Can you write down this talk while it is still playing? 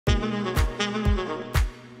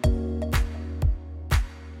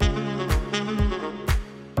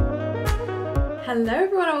Hello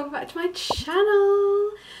everyone and welcome back to my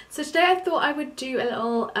channel. So today I thought I would do a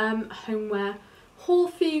little homeware haul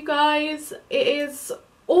for you guys. It is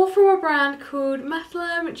all from a brand called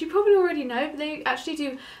Matalan, which you probably already know, but they actually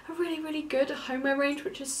do a really good homeware range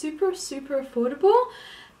which is super affordable.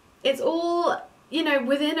 It's all, you know,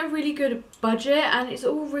 within a really good budget, and it's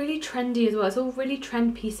all really trendy as well. It's all really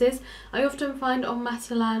trend pieces. I often find on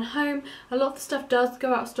Matalan Home a lot of the stuff does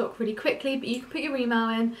go out of stock really quickly, but you can put your email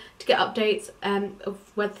in to get updates of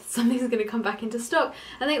whether something's going to come back into stock.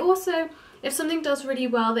 And they also, if something does really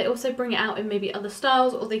well, they also bring it out in maybe other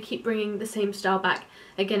styles, or they keep bringing the same style back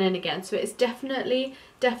again and again. So it's definitely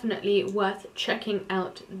worth checking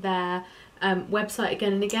out their website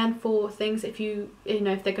again and again for things if you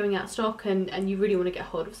know if they're going out of stock and you really want to get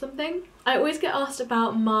hold of something. I always get asked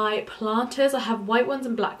about my planters. I have white ones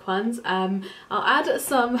and black ones. I'll add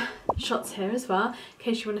some shots here as well in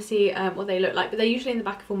case you want to see what they look like, but they're usually in the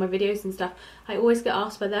back of all my videos and stuff. I always get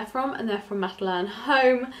asked where they're from, and they're from Matalan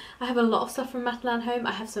Home. I have a lot of stuff from Matalan Home.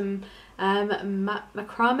 I have some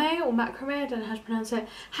macrame, I don't know how to pronounce it,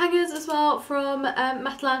 hangers as well from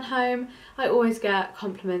Matalan Home. I always get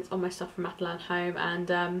compliments on my stuff from Matalan Home,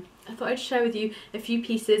 and I thought I'd share with you a few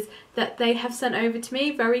pieces that they have sent over to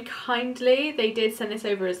me very kindly. They did send this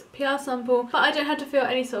over as a PR sample, but I don't have to feel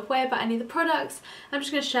any sort of way about any of the products. I'm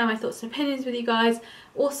just going to share my thoughts and opinions with you guys.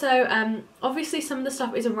 Also, obviously some of the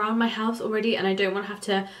stuff is around my house already, and I don't want to have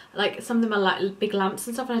to, like, some of them are like big lamps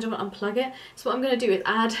and stuff, and I don't want to unplug it. So what I'm going to do is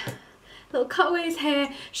add little cutaways here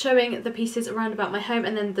showing the pieces around about my home,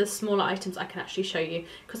 and then the smaller items I can actually show you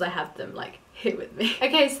because I have them like here with me.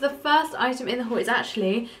 Okay, so the first item in the haul is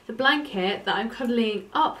actually the blanket that I'm cuddling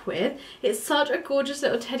up with. It's such a gorgeous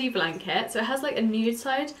little teddy blanket. So it has like a nude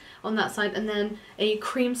side on that side and then a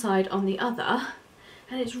cream side on the other,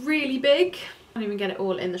 and it's really big. I can't even get it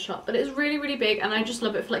all in the shot, but it's really big, and I just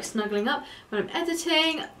love it for like snuggling up when I'm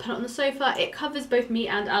editing, put it on the sofa. It covers both me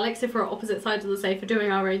and Alex if we're on opposite sides of the sofa doing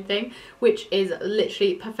our own thing, which is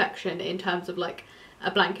literally perfection in terms of like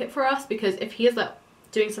a blanket for us, because if he is like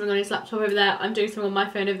doing something on his laptop over there, I'm doing something on my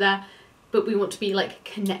phone over there, but we want to be like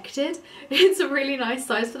connected. It's a really nice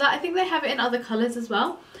size for that. I think they have it in other colours as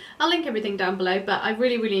well. I'll link everything down below, but I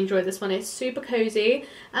really enjoy this one. It's super cozy,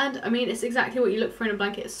 and I mean it's exactly what you look for in a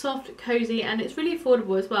blanket. It's soft, cozy, and it's really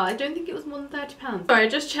affordable as well. I don't think it was more than £30. Sorry, I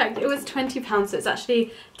just checked, it was £20, so it's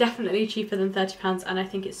actually definitely cheaper than £30, and I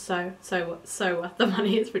think it's so worth the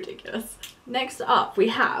money. It's ridiculous. Next up we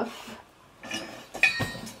have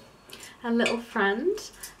a little friend.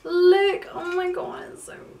 Look, oh my god, it's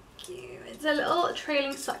so cute. It's a little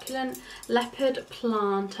trailing succulent leopard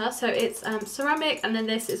planter. So it's ceramic, and then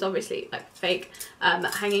this is obviously like fake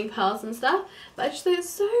hanging pearls and stuff, but I just think it's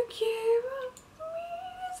so cute.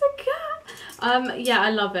 It's a cat. Yeah, I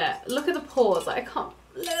love it. Look at the paws. Like, I can't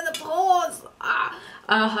look at the paws.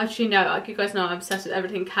 Actually no, like you guys know I'm obsessed with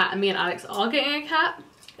everything cat, and me and Alex are getting a cat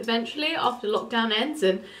eventually after lockdown ends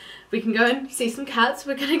and we can go and see some cats.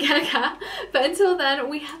 We're gonna get a cat, but until then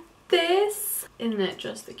we have this. Isn't it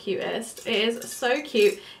just the cutest? It is so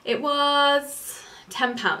cute. It was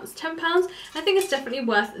 £10. I think it's definitely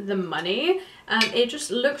worth the money. It just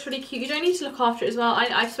looks really cute. You don't need to look after it as well.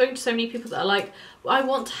 I've spoken to so many people that are like, I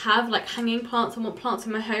want to have like hanging plants, I want plants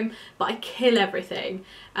in my home, but I kill everything.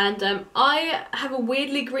 And I have a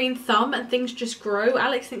weirdly green thumb and things just grow.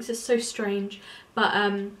 Alex thinks it's so strange, but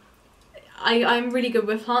I'm really good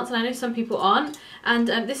with plants, and I know some people aren't, and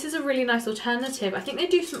this is a really nice alternative. I think they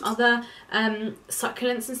do some other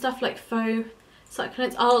succulents and stuff, like faux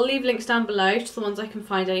succulents. I'll leave links down below to the ones I can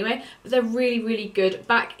find anyway, but they're really good.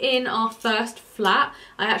 Back in our first flat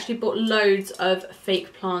I actually bought loads of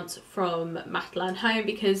fake plants from Matalan Home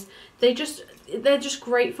because they're just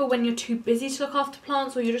great for when you're too busy to look after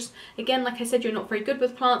plants, or you're just, again, like I said, you're not very good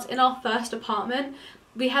with plants. In our first apartment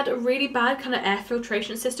we had a really bad kind of air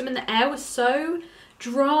filtration system, and the air was so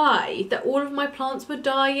dry that all of my plants were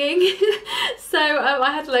dying. So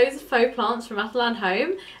I had loads of faux plants from Matalan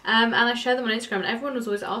Home, and I shared them on Instagram, and everyone was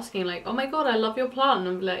always asking like, oh my god, I love your plant, and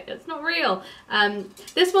I'm like, it's not real.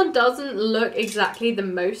 This one doesn't look exactly the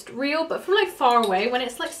most real, but from like far away when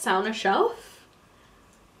it's like sat on a shelf,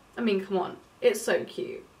 I mean, come on, it's so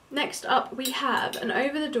cute. Next up we have an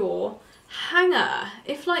over the door hanger.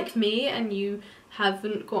 If like me and you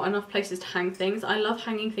haven't got enough places to hang things, I love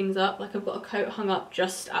hanging things up. Like I've got a coat hung up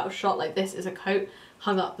just out of shot, like this is a coat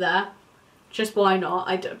hung up there. Just why not?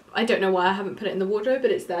 I don't know why I haven't put it in the wardrobe,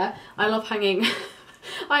 but it's there. I love hanging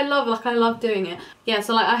I love doing it. Yeah,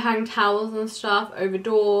 so like I hang towels and stuff over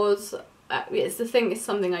doors. It's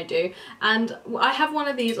something I do, and I have one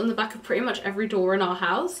of these on the back of pretty much every door in our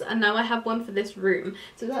house, and now I have one for this room,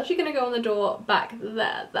 so it's actually going to go on the door back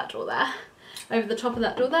there, that door there. over the top of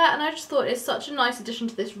that door there, and I just thought it's such a nice addition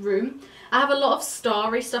to this room. I have a lot of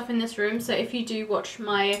starry stuff in this room, so if you do watch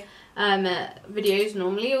my videos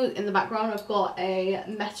normally, in the background I've got a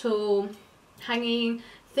metal hanging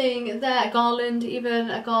thing there, a garland, even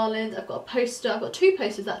a garland. I've got a poster, I've got 2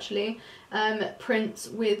 posters actually, prints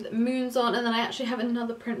with moons on, and then I actually have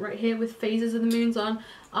another print right here with phases of the moons on.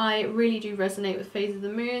 I really do resonate with phases of the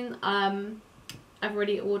moon. I've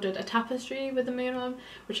already ordered a tapestry with the moon on,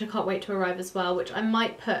 which I can't wait to arrive as well, which I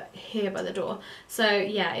might put here by the door. So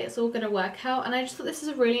yeah, it's all gonna work out, and I just thought this is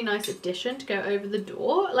a really nice addition to go over the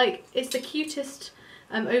door. Like, it's the cutest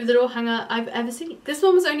over the door hanger I've ever seen. This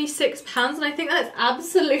one was only £6, and I think that's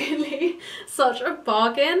absolutely such a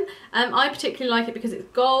bargain. I particularly like it because it's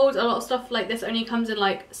gold. A lot of stuff like this only comes in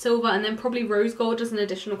like silver and then probably rose gold as an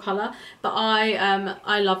additional colour, but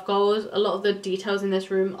I love gold. A lot of the details in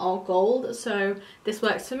this room are gold, so this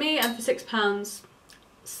works for me, and for £6,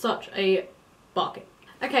 such a bargain.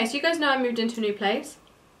 Okay, so you guys know I moved into a new place,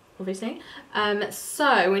 obviously,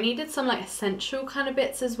 so we needed some like essential kind of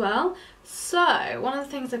bits as well. So one of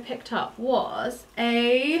the things I picked up was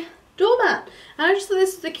a doormat, and I just thought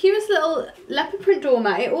this is the cutest little leopard print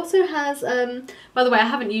doormat. It also has, by the way, I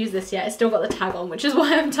haven't used this yet, it's still got the tag on, which is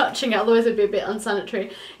why I'm touching it, otherwise it'd be a bit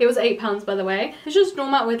unsanitary. It was £8, by the way. It's just a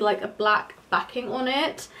doormat with like a black backing on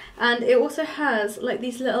it, and it also has like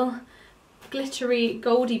these little glittery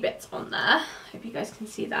goldy bits on there. Hope you guys can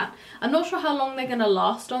see that. I'm not sure how long they're gonna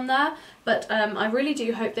last on there, but I really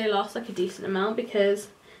do hope they last like a decent amount, because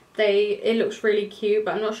it looks really cute,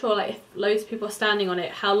 but I'm not sure like if loads of people are standing on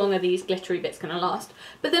it, how long are these glittery bits gonna last.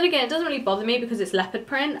 But then again, it doesn't really bother me because it's leopard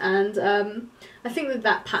print, and I think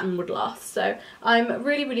that pattern would last. So I'm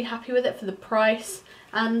really happy with it for the price,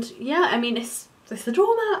 and yeah, I mean, it's the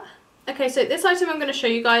doormat. Okay, so this item I'm going to show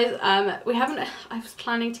you guys, I was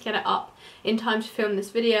planning to get it up in time to film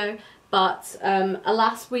this video, but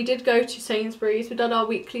alas, we did go to Sainsbury's, we did our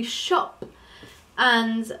weekly shop,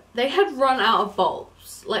 and they had run out of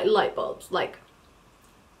bulbs, like light bulbs that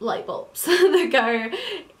go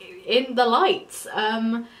in the lights.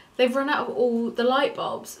 They've run out of all the light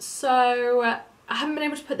bulbs, so I haven't been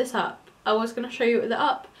able to put this up. I was going to show you it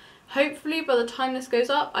up. Hopefully by the time this goes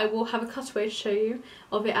up, I will have a cutaway to show you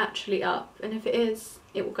of it actually up, and if it is,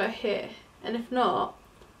 it will go here, and if not,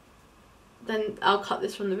 then I'll cut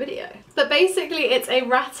this from the video. But basically it's a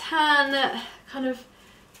rattan kind of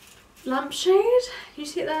lampshade. Can you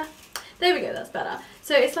see it there? There we go, that's better.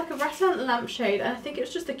 So it's like a rattan lampshade, and I think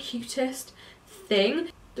it's just the cutest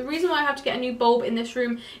thing. The reason why I have to get a new bulb in this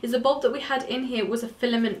room is the bulb that we had in here was a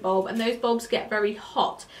filament bulb, and those bulbs get very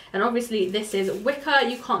hot, and obviously this is wicker.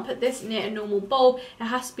 You can't put this near a normal bulb. It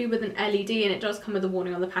has to be with an LED, and it does come with a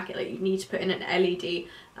warning on the packet like you need to put in an LED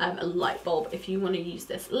light bulb if you want to use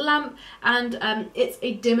this lamp. And it's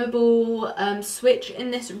a dimmable switch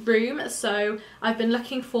in this room, so I've been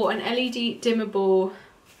looking for an LED dimmable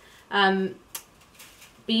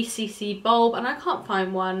BCC bulb, and I can't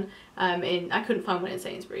find one I couldn't find one in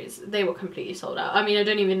Sainsbury's. They were completely sold out. I mean, I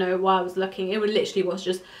don't even know why I was looking. It literally was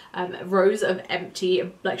just rows of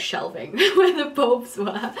empty like shelving where the bulbs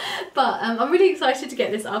were. But I'm really excited to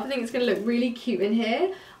get this up. I think it's going to look really cute in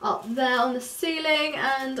here, up there on the ceiling,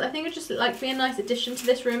 and I think it would just like be a nice addition to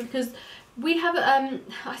this room, because we have,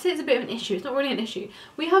 I say it's a bit of an issue, it's not really an issue.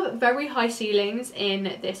 We have very high ceilings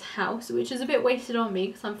in this house, which is a bit wasted on me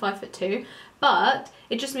because I'm 5'2", but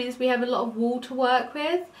it just means we have a lot of wall to work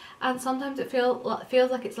with, and sometimes it feels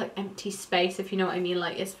like it's like empty space, if you know what I mean,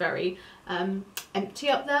 like it's very empty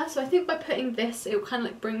up there. So I think by putting this, it will kind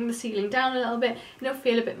of like bring the ceiling down a little bit, and it'll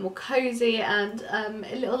feel a bit more cozy and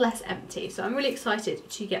a little less empty. So I'm really excited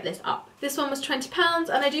to get this up. This one was £20,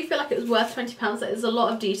 and I do feel like it was worth £20. There's a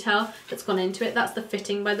lot of detail that's gone into it. That's the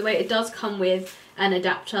fitting, by the way. It does come with an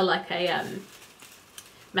adapter, like a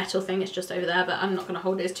metal thing. It's just over there, but I'm not going to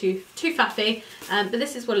hold it, it's too faffy. But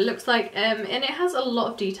this is what it looks like, and it has a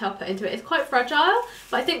lot of detail put into it. It's quite fragile,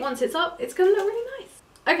 but I think once it's up, it's going to look really nice.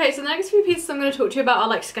 Okay, so the next few pieces I'm going to talk to you about are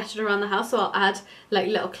like scattered around the house, so I'll add like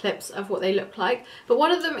little clips of what they look like. But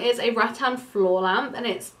one of them is a rattan floor lamp, and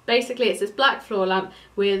it's this black floor lamp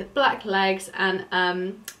with black legs and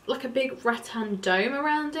like a big rattan dome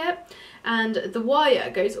around it, and the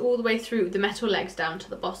wire goes all the way through the metal legs down to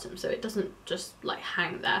the bottom, so it doesn't just like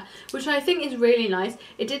hang there, which I think is really nice.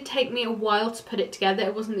 It did take me a while to put it together.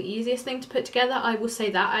 It wasn't the easiest thing to put together, I will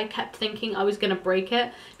say that. I kept thinking I was going to break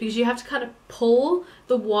it, because you have to kind of pull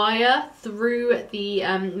the wire through the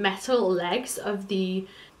metal legs of the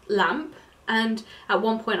lamp, and at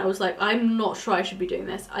one point I was like, I'm not sure I should be doing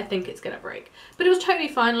this, I think it's gonna break. But it was totally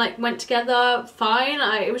fine, like went together fine.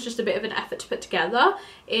 It was just a bit of an effort to put together.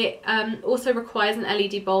 It also requires an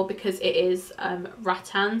LED bulb because it is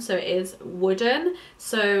rattan, so it is wooden.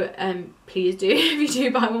 So please do, if you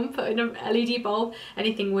do buy one, put in an LED bulb,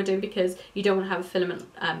 anything wooden, because you don't want to have a filament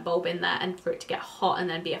bulb in there and for it to get hot and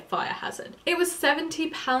then be a fire hazard. It was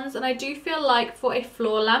 £70, and I do feel like for a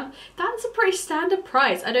floor lamp, that's a pretty standard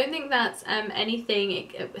price. I don't think that's anything,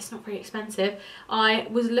 it's not very expensive. I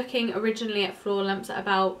was looking originally at floor lamps at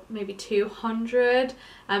about maybe 200,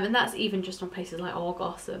 and that's even just on places like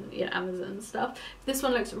Argos and, you know, Amazon and stuff. This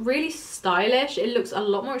one looks really stylish. It looks a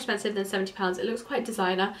lot more expensive than £70. It looks quite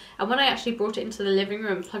designer, and when I actually brought it into the living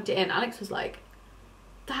room and plugged it in, Alex was like,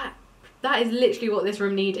 that is literally what this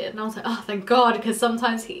room needed. And I was like, oh thank God, because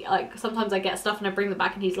sometimes sometimes I get stuff and I bring them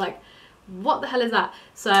back and he's like, what the hell is that?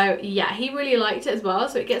 So yeah, he really liked it as well.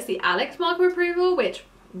 So it gets the Alex mark of approval, which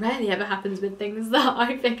rarely ever happens with things that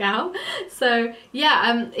I pick out. So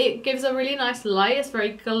yeah, it gives a really nice light. It's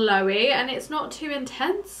very glowy and it's not too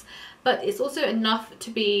intense, but it's also enough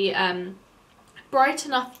to be bright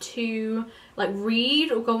enough to like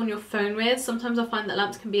read or go on your phone with. Sometimes I find that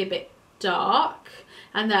lamps can be a bit dark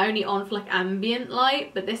and they're only on for like ambient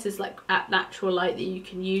light, but this is like at natural light that you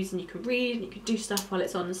can use and you can read and you can do stuff while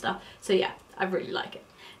it's on and stuff. So yeah, I really like it.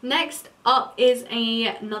 Next up is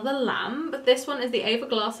another lamp. This one is the Ava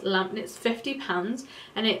glass lamp and it's £50,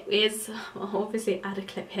 and it is, I'll obviously add a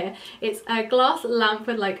clip here, it's a glass lamp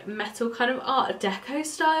with like metal kind of art deco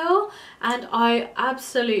style, and I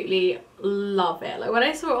absolutely love it. Like when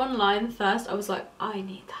I saw it online first, I was like, I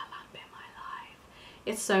need that lamp in my life.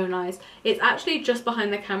 It's so nice. It's actually just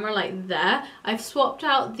behind the camera, like there. I've swapped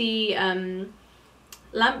out the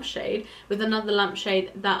lampshade with another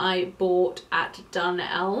lampshade that I bought at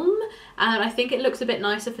Dunelm, and I think it looks a bit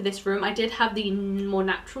nicer for this room. I did have the more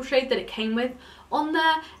natural shade that it came with on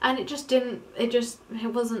there, and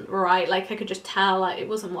it wasn't right. Like I could just tell like it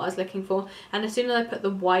wasn't what I was looking for, and as soon as I put the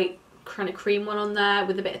white kind of cream one on there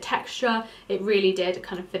with a bit of texture, it really did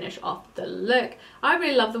kind of finish off the look. I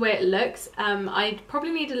really love the way it looks. I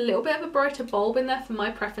probably need a little bit of a brighter bulb in there for my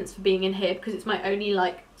preference for being in here, because it's my only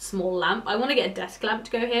like small lamp. I want to get a desk lamp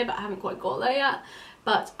to go here, but I haven't quite got there yet.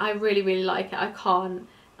 But I really like it.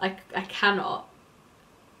 I cannot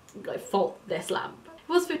like fault this lamp.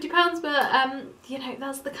 It was £50, but you know,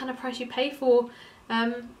 that's the kind of price you pay for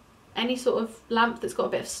any sort of lamp that's got a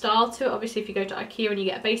bit of style to it. Obviously if you go to IKEA and you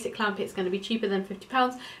get a basic lamp, it's going to be cheaper than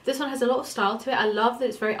 £50. This one has a lot of style to it. I love that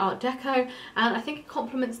it's very art deco, and I think it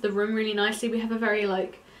complements the room really nicely. We have a very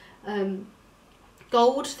like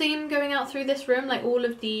gold theme going out through this room. Like all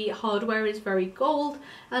of the hardware is very gold,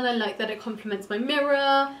 and I like that it complements my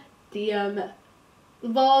mirror, the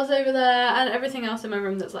vase over there, and everything else in my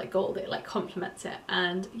room that's like gold. It like complements it,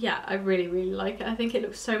 and yeah, I really like it. I think it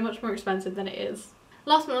looks so much more expensive than it is.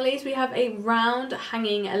 Last but not least, we have a round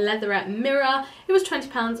hanging leatherette mirror. It was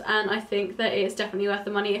 £20, and I think that it's definitely worth the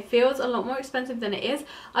money. It feels a lot more expensive than it is.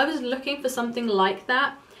 I was looking for something like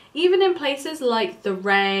that, even in places like The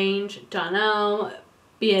Range, Dunelm,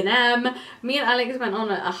 B&M. Me and Alex went on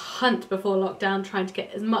a hunt before lockdown trying to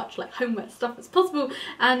get as much like homeware stuff as possible,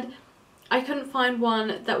 and I couldn't find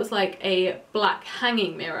one that was like a black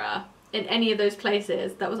hanging mirror in any of those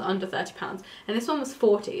places that was under £30, and this one was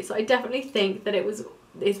 £40, so I definitely think that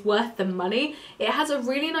it's worth the money. It has a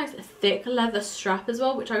really nice thick leather strap as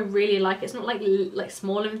well, which I really like. It's not like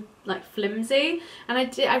small and like flimsy, and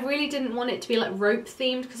I really didn't want it to be like rope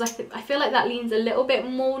themed, because I feel like that leans a little bit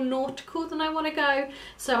more nautical than I want to go.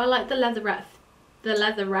 So I like the leatherette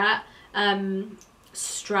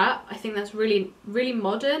strap. I think that's really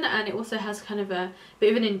modern, and it also has kind of a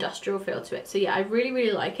bit of an industrial feel to it. So yeah, I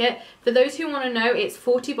really like it. For those who want to know, it's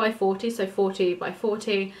 40 by 40, so 40 by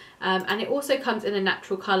 40, and it also comes in a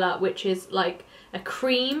natural colour, which is like a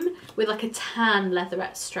cream with like a tan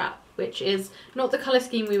leatherette strap, which is not the colour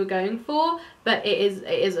scheme we were going for, but it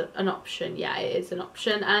is an option. Yeah, it is an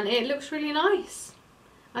option, and it looks really nice.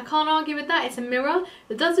 I can't argue with that. It's a mirror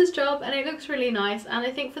that does its job, and it looks really nice, and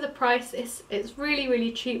I think for the price it's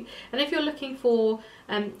really cheap. And if you're looking for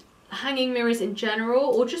hanging mirrors in general,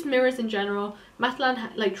 or just mirrors in general,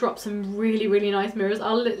 Matalan like drops some really nice mirrors.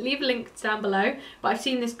 I'll leave links down below, but I've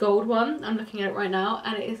seen this gold one, I'm looking at it right now,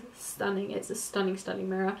 and it is stunning. It's a stunning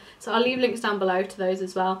mirror, so I'll leave links down below to those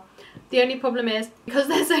as well. The only problem is, because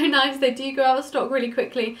they're so nice, they do go out of stock really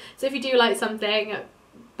quickly, so if you do like something,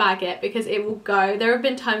 bag it, because it will go. There have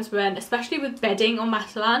been times when, especially with bedding on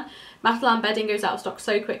Matalan bedding goes out of stock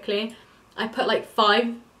so quickly. I put like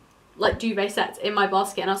 5 like duvet sets in my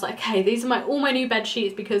basket, and I was like, okay, these are all my new bed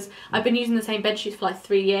sheets, because I've been using the same bed sheets for like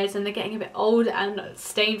 3 years and they're getting a bit old and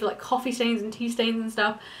stained with like coffee stains and tea stains and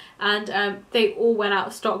stuff, and they all went out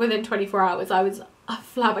of stock within 24 hours. I was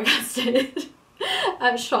flabbergasted.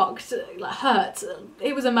 I'm shocked, like hurt.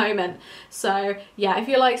 It was a moment. So yeah, if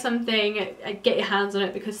you like something, get your hands on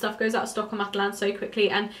it, because stuff goes out of stock on Matalan so quickly,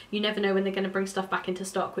 and you never know when they're going to bring stuff back into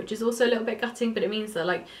stock, which is also a little bit gutting, but it means that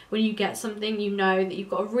like when you get something, you know that you've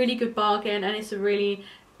got a really good bargain and it's a really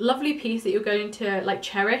lovely piece that you're going to like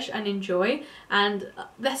cherish and enjoy, and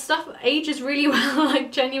their stuff ages really well.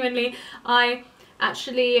 Like genuinely, I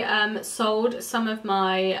actually sold some of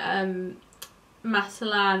my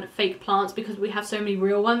Matalan fake plants because we have so many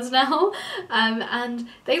real ones now, and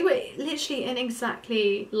they were literally in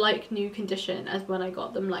exactly like new condition as when I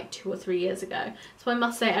got them like 2 or 3 years ago. So I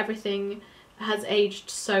must say everything has aged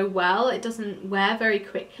so well. It doesn't wear very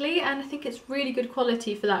quickly, and I think it's really good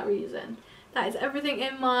quality for that reason. That is everything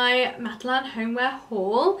in my Matalan homeware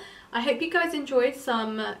haul. I hope you guys enjoyed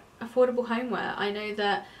some affordable homeware. I know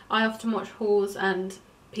that I often watch hauls and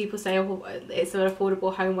people say, oh, it's an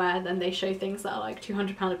affordable homeware, then they show things that are like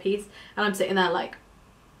 £200 a piece, and I'm sitting there like,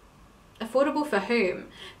 affordable for whom?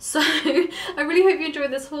 So I really hope you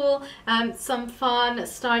enjoyed this haul. Some fun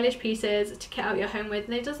stylish pieces to get out your home with,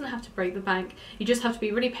 and it doesn't have to break the bank. You just have to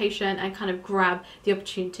be really patient and kind of grab the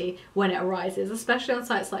opportunity when it arises, especially on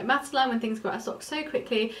sites like Matalan when things go out of stock so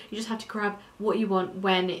quickly. You just have to grab what you want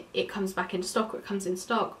when it comes back into stock, or it comes in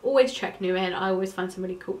stock. Always check new in. I always find some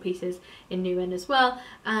really cool pieces in new in as well,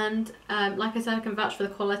 and like I said, I can vouch for the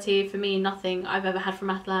quality. For me, nothing I've ever had from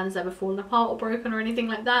Matalan has ever fallen apart or broken or anything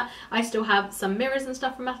like that. I still have some mirrors and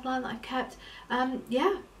stuff from Matalan that I've kept.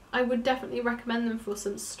 Yeah, I would definitely recommend them for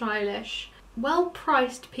some stylish,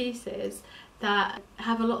 well-priced pieces that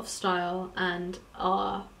have a lot of style and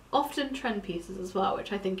are often trend pieces as well,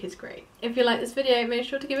 which I think is great. If you like this video, make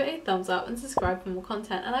sure to give it a thumbs up and subscribe for more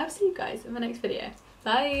content, and I will see you guys in my next video.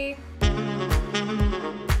 Bye!